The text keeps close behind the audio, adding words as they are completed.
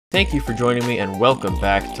Thank you for joining me and welcome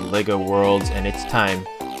back to LEGO Worlds, and it's time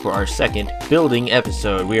for our second building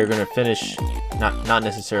episode. We are going to finish, not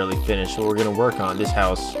necessarily finish, but we're going to work on this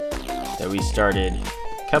house that we started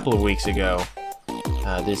a couple of weeks ago.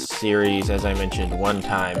 This series, as I mentioned one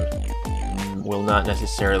time, will not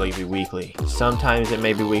necessarily be weekly. Sometimes it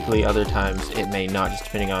may be weekly, other times it may not, just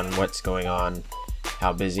depending on what's going on,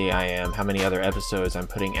 how busy I am, how many other episodes I'm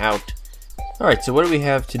putting out. Alright, so what do we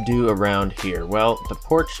have to do around here? Well, the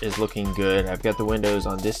porch is looking good. I've got the windows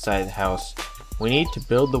on this side of the house. We need to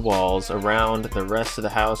build the walls around the rest of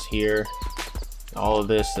the house here. All of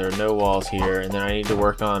this, there are no walls here. And then I need to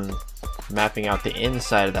work on mapping out the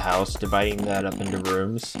inside of the house, dividing that up into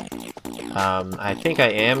rooms. I think I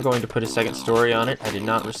am going to put a second story on it. I did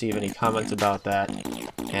not receive any comments about that.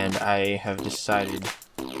 And I have decided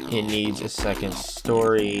it needs a second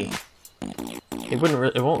story. It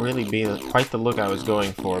won't really be quite the look I was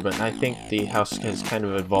going for, but I think the house has kind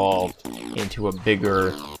of evolved into a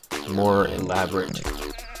bigger, more elaborate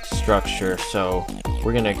structure. So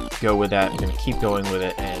we're gonna go with that. We're gonna keep going with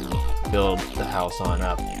it and build the house on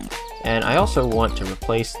up. And I also want to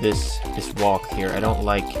replace this walk here. I don't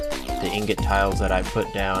like the ingot tiles that I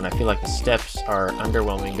put down. I feel like the steps are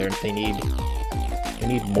underwhelming. They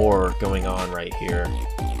need more going on right here.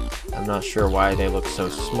 I'm not sure why they look so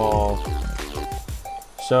small.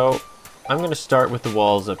 So I'm going to start with the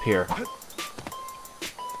walls up here.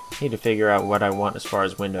 Need to figure out what I want as far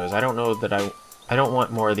as windows. I don't know that I don't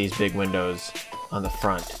want more of these big windows on the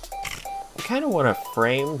front. I kind of want to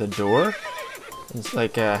frame the door. It's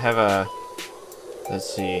like have a,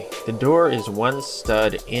 let's see, the door is one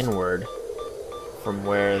stud inward from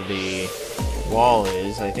where the wall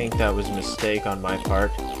is. I think that was a mistake on my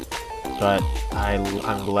part, but I'm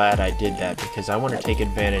glad I did that because I want to take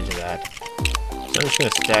advantage of that. So I'm just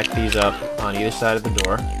going to stack these up on either side of the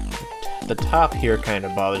door. The top here kind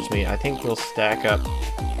of bothers me. I think we'll stack up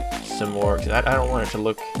some more because I don't want it to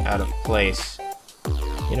look out of place.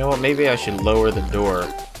 You know what, maybe I should lower the door.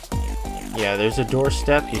 Yeah, there's a door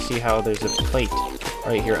step. You see how there's a plate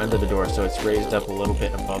right here under the door, so it's raised up a little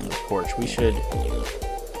bit above the porch. We should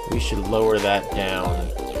lower that down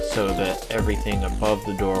so that everything above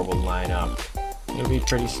the door will line up. It'll be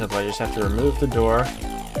pretty simple. I just have to remove the door,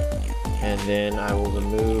 and then I will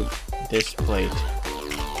remove this plate.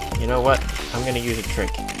 You know what? I'm going to use a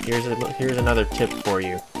trick. Here's another tip for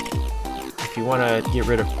you. If you want to get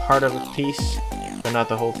rid of part of a piece, but not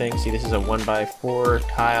the whole thing, see this is a 1x4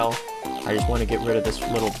 tile. I just want to get rid of this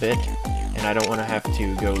little bit, and I don't want to have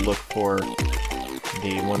to go look for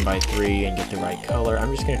the 1x3 and get the right color.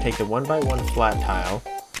 I'm just going to take the 1x1 flat tile,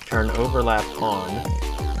 turn overlap on,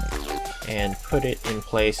 and put it in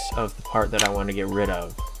place of the part that I want to get rid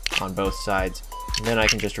of on both sides. And then I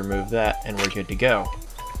can just remove that and we're good to go.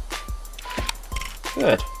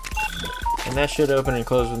 Good. And that should open and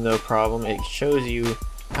close with no problem. It shows you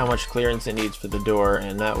how much clearance it needs for the door,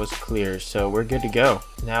 and that was clear, so we're good to go.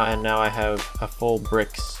 Now I have a full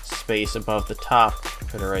brick space above the top.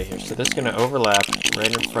 Put it right here. So this is going to overlap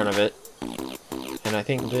right in front of it. And I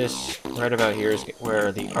think this right about here is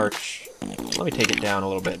where the arch, let me take it down a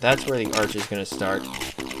little bit. That's where the arch is going to start.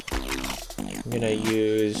 I'm going to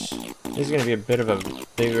use, this is going to be a bit of a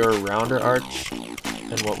bigger, rounder arch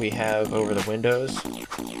than what we have over the windows,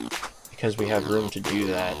 because we have room to do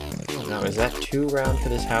that. Now, is that too round for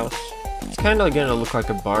this house? It's kind of going to look like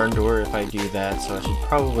a barn door if I do that, so I should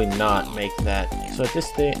probably not make that. So at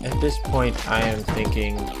this point, I am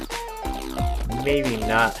thinking maybe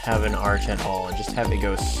not have an arch at all and just have it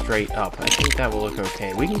go straight up. I think that will look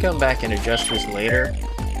okay. We can come back and adjust this later.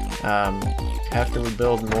 After we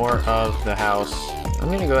build more of the house, I'm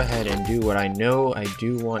going to go ahead and do what I know I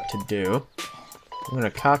do want to do. I'm going to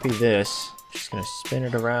copy this, just going to spin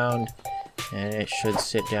it around, and it should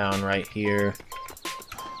sit down right here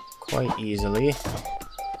quite easily.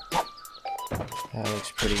 That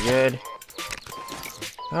looks pretty good.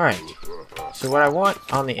 Alright, so what I want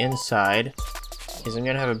on the inside is I'm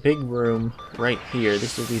going to have a big room right here.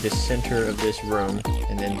 This will be the center of this room,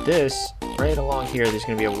 and then this, right along here, there's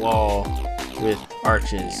going to be a wall with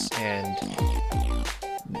arches, and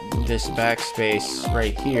this backspace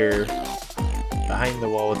right here behind the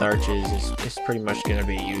wall with arches is pretty much going to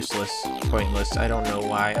be useless, pointless. I don't know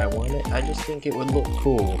why I want it. I just think it would look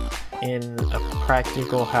cool in a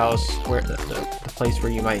practical house, where the place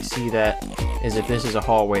where you might see that is if this is a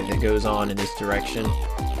hallway that goes on in this direction.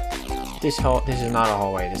 This is not a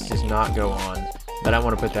hallway. This does not go on, but I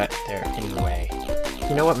want to put that there anyway.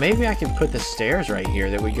 You know what, maybe I can put the stairs right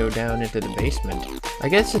here that would go down into the basement. I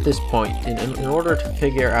guess at this point, in order to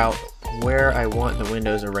figure out where I want the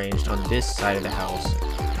windows arranged on this side of the house,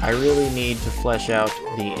 I really need to flesh out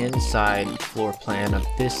the inside floor plan of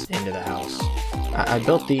this end of the house. I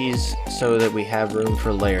built these so that we have room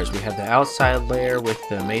for layers. We have the outside layer with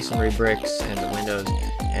the masonry bricks and the windows,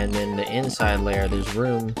 and then the inside layer, there's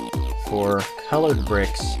room for colored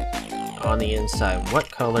bricks on the inside.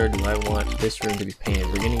 What color do I want this room to be painted?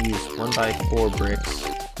 We're going to use 1x4 bricks.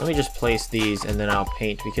 Let me just place these and then I'll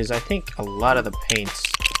paint, because I think a lot of the paints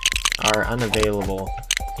are unavailable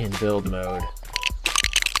in build mode.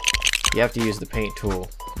 You have to use the paint tool.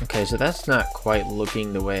 Okay, so that's not quite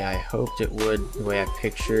looking the way I hoped it would, the way I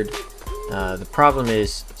pictured. The problem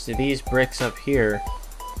is, so these bricks up here,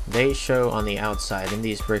 they show on the outside, and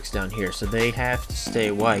these bricks down here, so they have to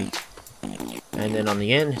stay white. And then on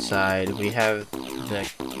the inside, we have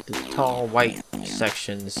the tall white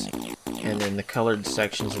sections, and then the colored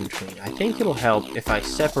sections in between. I think it'll help if I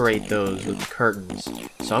separate those with curtains.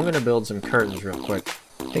 So I'm going to build some curtains real quick.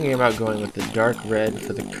 Thinking about going with the dark red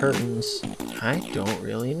for the curtains. I don't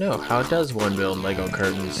really know. How does one build Lego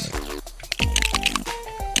curtains?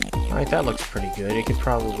 Alright, that looks pretty good. It could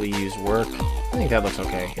probably use work. I think that looks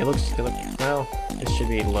okay. It looks, well, it should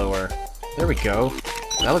be lower. There we go.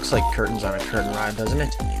 That looks like curtains on a curtain rod, doesn't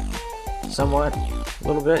it? Somewhat. A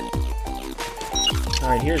little bit.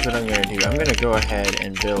 Alright, here's what I'm going to do. I'm going to go ahead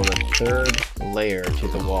and build a third layer to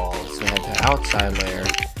the wall. So I have the outside layer,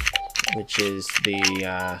 which is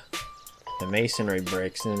the masonry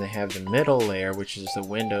bricks, and then they have the middle layer, which is the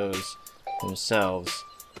windows themselves,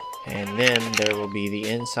 and then there will be the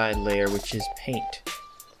inside layer, which is paint,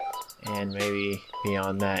 and maybe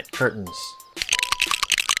beyond that, curtains.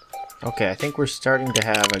 Okay, I think we're starting to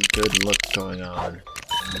have a good look going on.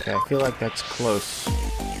 Okay, I feel like that's close,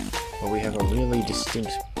 but we have a really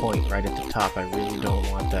distinct point right at the top. I really don't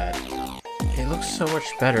want that. It looks so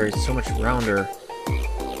much better, it's so much rounder.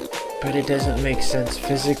 But it doesn't make sense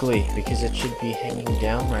physically, because it should be hanging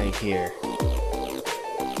down right here.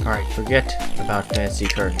 Alright, forget about fancy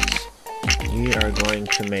curtains. We are going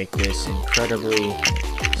to make this incredibly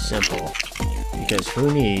simple, because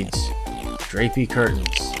who needs drapey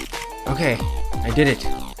curtains? Okay, I did it.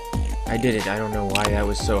 I did it. I don't know why that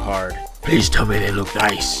was so hard. Please tell me they look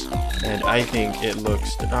nice. And I think it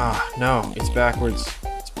looks... no, it's backwards.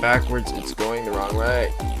 It's backwards. It's going the wrong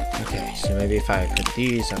way. Okay, so maybe if I put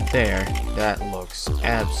these up there, that looks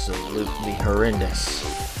absolutely horrendous.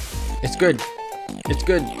 It's good. It's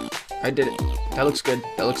good. I did it. That looks good.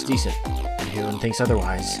 That looks decent. And if anyone thinks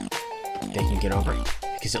otherwise, they can get over it.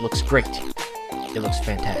 Because it looks great. It looks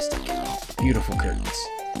fantastic. Beautiful curtains.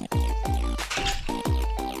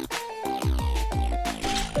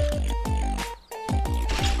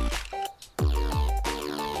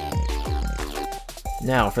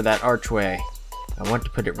 Now for that archway. I want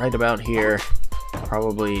to put it right about here,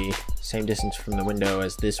 probably same distance from the window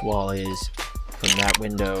as this wall is from that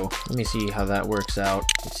window. Let me see how that works out.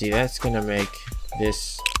 See, that's going to make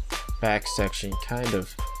this back section kind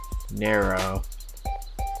of narrow.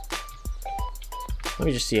 Let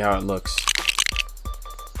me just see how it looks.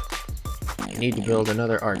 I need to build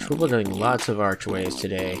another arch. We're building lots of archways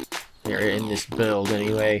today. They're in this build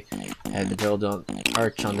anyway. I had to build an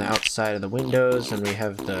arch on the outside of the windows, and we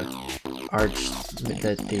have the arch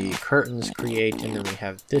that the curtains create, and then we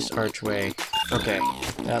have this archway. Okay,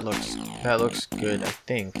 that looks good, I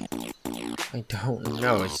think. I don't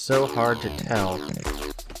know, it's so hard to tell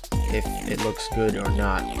if it looks good or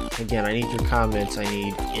not. Again, I need your comments, I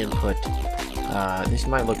need input. This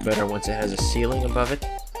might look better once it has a ceiling above it.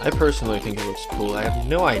 I personally think it looks cool. I have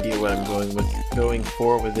no idea what I'm going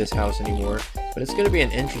for with this house anymore, but it's going to be an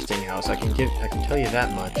interesting house. I can tell you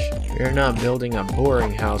that much. We're not building a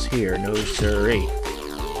boring house here, no siree.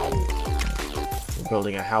 We're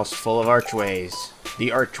building a house full of archways.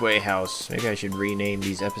 The Archway House. Maybe I should rename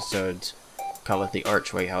these episodes. Call it the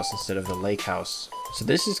Archway House instead of the Lake House. So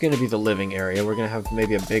this is going to be the living area. We're going to have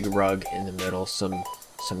maybe a big rug in the middle, some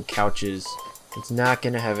couches. It's not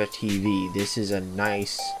going to have a TV. This is a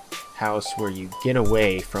nice house where you get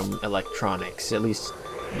away from electronics, at least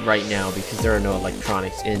right now, because there are no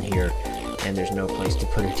electronics in here and there's no place to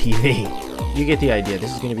put a TV. You get the idea.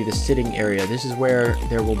 This is going to be the sitting area. This is where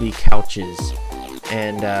there will be couches.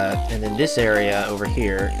 And then this area over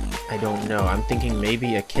here, I don't know. I'm thinking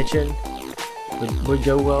maybe a kitchen would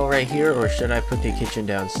go well right here, or should I put the kitchen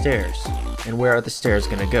downstairs? And where are the stairs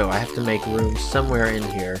going to go? I have to make room somewhere in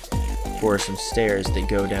here for some stairs that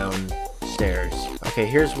go downstairs. Okay,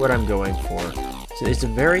 here's what I'm going for. So it's a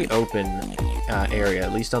very open area,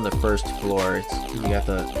 at least on the first floor. You got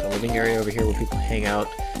the living area over here where people hang out.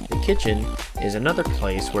 The kitchen is another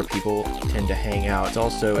place where people tend to hang out. It's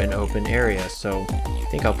also an open area, so I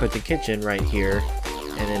think I'll put the kitchen right here,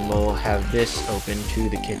 and then we'll have this open to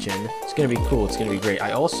the kitchen. It's gonna be cool, it's gonna be great.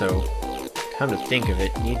 I also, come to think of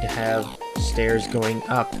it, need to have stairs going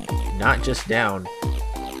up, not just down.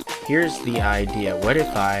 Here's the idea. What if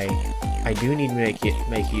I do need to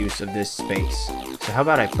make use of this space? So how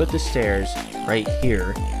about I put the stairs right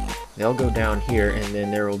here, they'll go down here, and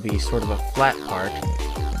then there will be sort of a flat part,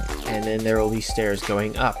 and then there will be stairs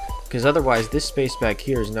going up. Because otherwise this space back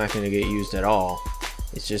here is not going to get used at all.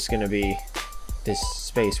 It's just going to be this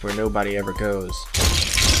space where nobody ever goes.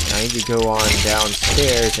 Now I need to go on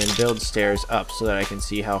downstairs and build stairs up so that I can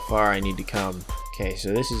see how far I need to come. Okay,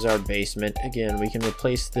 so this is our basement. Again, we can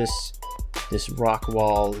replace this rock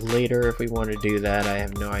wall later if we want to do that. I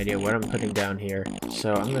have no idea what I'm putting down here.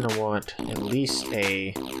 So I'm going to want at least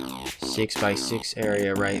a 6x6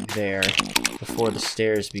 area right there before the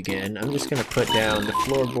stairs begin. I'm just going to put down the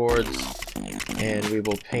floorboards and we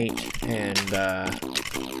will paint and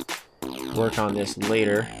work on this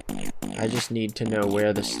later. I just need to know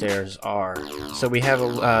where the stairs are. So we have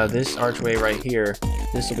this archway right here.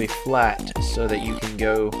 This will be flat so that you can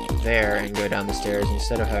go there and go down the stairs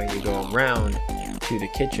instead of having to go around to the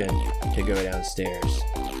kitchen to go downstairs.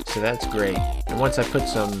 So that's great. And once I put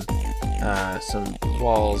some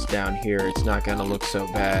walls down here, it's not going to look so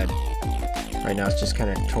bad. Right now it's just kind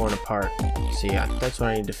of torn apart. So yeah, that's what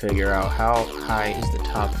I need to figure out. How high is the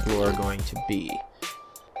top floor going to be?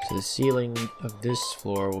 So the ceiling of this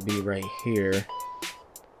floor will be right here.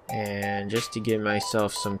 And just to give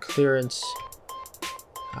myself some clearance,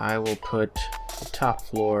 I will put the top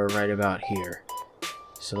floor right about here.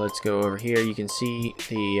 So let's go over here. You can see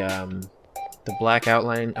the black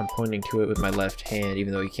outline. I'm pointing to it with my left hand,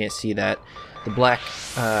 even though you can't see that. The black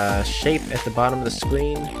shape at the bottom of the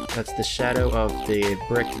screen, that's the shadow of the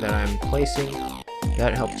brick that I'm placing.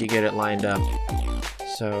 That helped you get it lined up.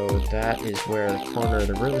 So that is where the corner of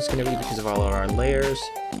the room is going to be because of all of our layers.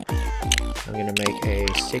 I'm going to make a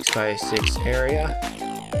 6x6 area.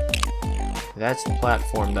 That's the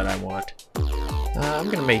platform that I want. I'm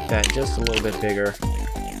going to make that just a little bit bigger,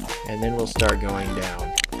 and then we'll start going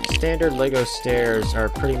down. Standard Lego stairs are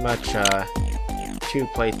pretty much 2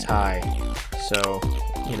 plates high, so,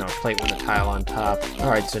 you know, a plate with a tile on top.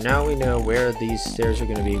 Alright, so now we know where these stairs are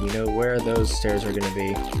going to be, we know where those stairs are going to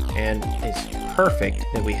be, and it's perfect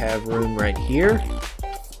that we have room right here,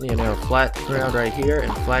 you know, flat ground right here,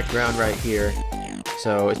 and flat ground right here.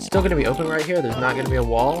 So it's still going to be open right here, there's not going to be a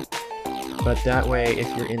wall. But that way,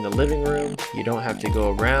 if you're in the living room, you don't have to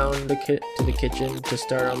go around to the kitchen to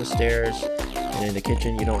start on the stairs. And in the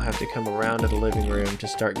kitchen, you don't have to come around to the living room to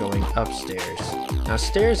start going upstairs. Now,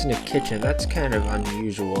 stairs in the kitchen, that's kind of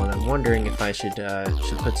unusual, and I'm wondering if I should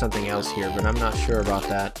put something else here, but I'm not sure about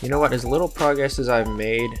that. You know what? As little progress as I've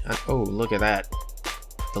made... oh, look at that.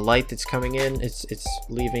 The light that's coming in, it's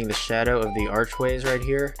leaving the shadow of the archways right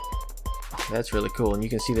here. That's really cool, and you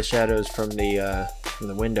can see the shadows from the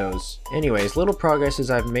windows. Anyways, little progress as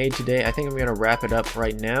I've made today. I think I'm gonna wrap it up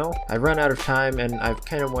right now. I've run out of time, and I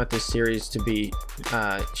kind of want this series to be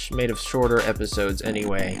made of shorter episodes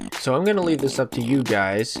anyway. So I'm gonna leave this up to you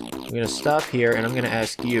guys. I'm gonna stop here, and I'm gonna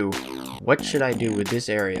ask you, what should I do with this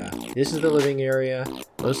area? This is the living area.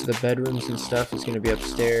 Most of the bedrooms and stuff is gonna be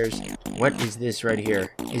upstairs. What is this right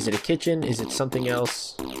here? Is it a kitchen? Is it something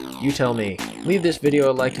else? You tell me. Leave this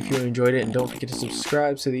video a like if you enjoyed it, and don't forget to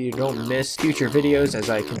subscribe so that you don't miss future videos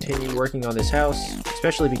as I continue working on this house,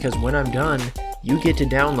 especially because when I'm done, you get to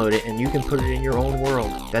download it and you can put it in your own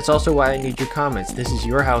world. That's also why I need your comments. This is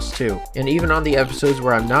your house too. And even on the episodes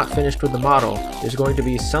where I'm not finished with the model, there's going to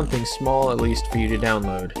be something small at least for you to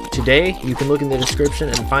download. Today, you can look in the description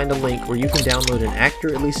and find a link where you can download an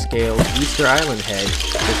accurately scaled Easter Island head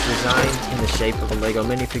that's designed in the shape of a LEGO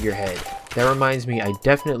minifigure head. That reminds me, I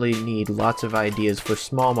definitely need lots of ideas for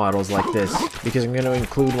small models like this, because I'm going to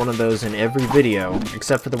include one of those in every video,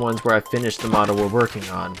 except for the ones where I finished the model we're working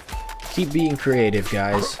on. Keep being creative,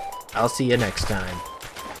 guys. I'll see you next time.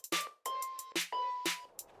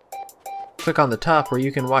 Click on the top where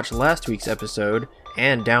you can watch last week's episode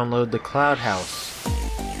and download the Cloud House.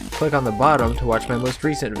 Click on the bottom to watch my most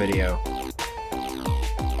recent video.